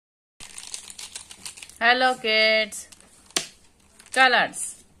Hello kids. Colors.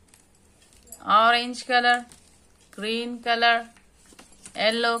 Orange color, green color,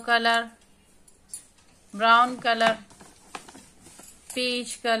 yellow color, brown color,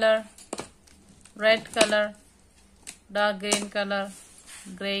 peach color, red color, dark green color,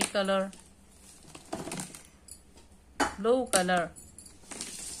 gray color, blue color.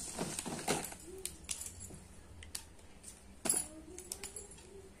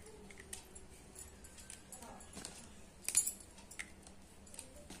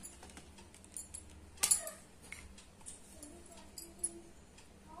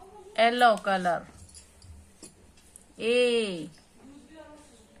 Yellow color. A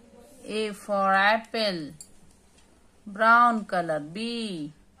for apple. Brown color.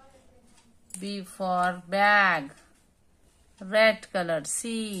 B for bag. Red color.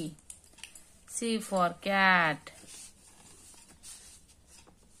 C for cat.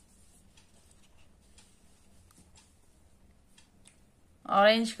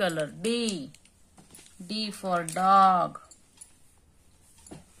 Orange color. D for dog.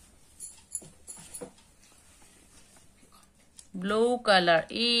 Blue color.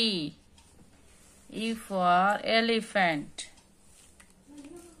 E for elephant.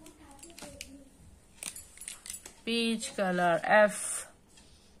 Peach color. F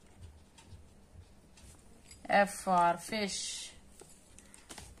for fish.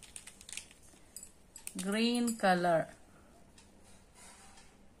 Green color.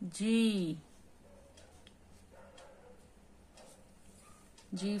 G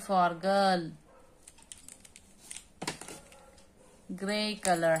for girl. Gray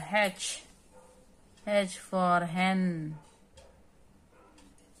color. H for hen.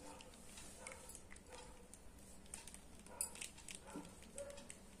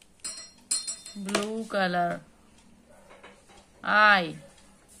 Blue color. I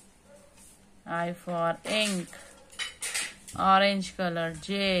for ink. Orange color.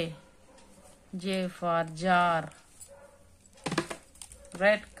 J for jar.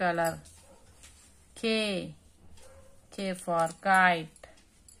 Red color. K for kite.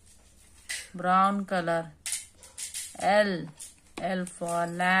 Brown color. L for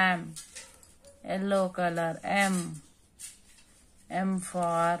lamb. Yellow color. M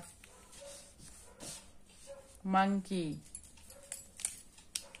for monkey.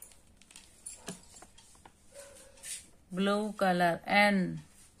 Blue color. N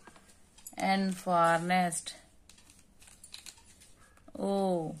for nest.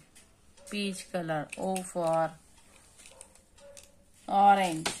 O peach color. O for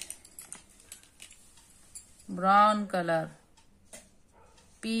orange. Brown color.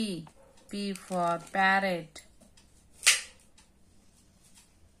 P for parrot.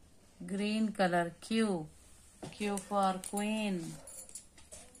 Green color. Q for queen.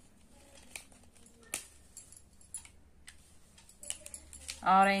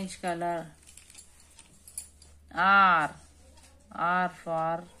 Orange color. R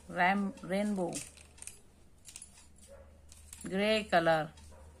for rainbow. Gray color.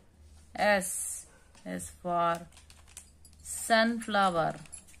 S for sunflower.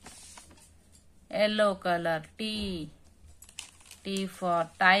 Yellow color. T for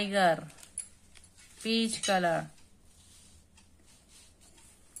tiger. Peach color.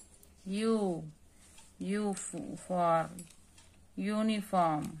 U for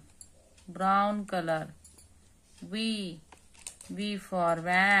uniform. Brown color. V for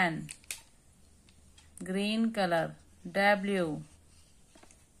van. Green color. W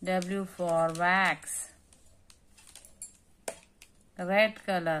for wax. Red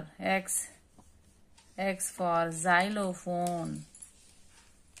color. X for xylophone.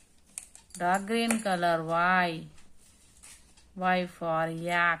 Dark green color. Y for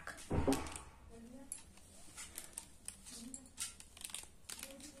yak.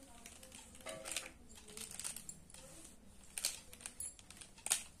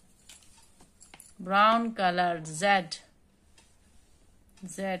 Brown color.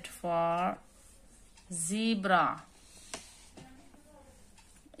 Z for zebra.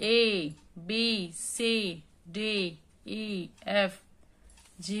 A B C D E F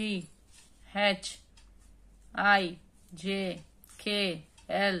G H I J K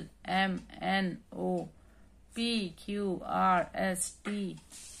L M N O P Q R S T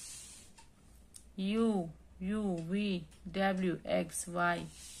U V W X Y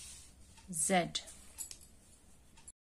Z.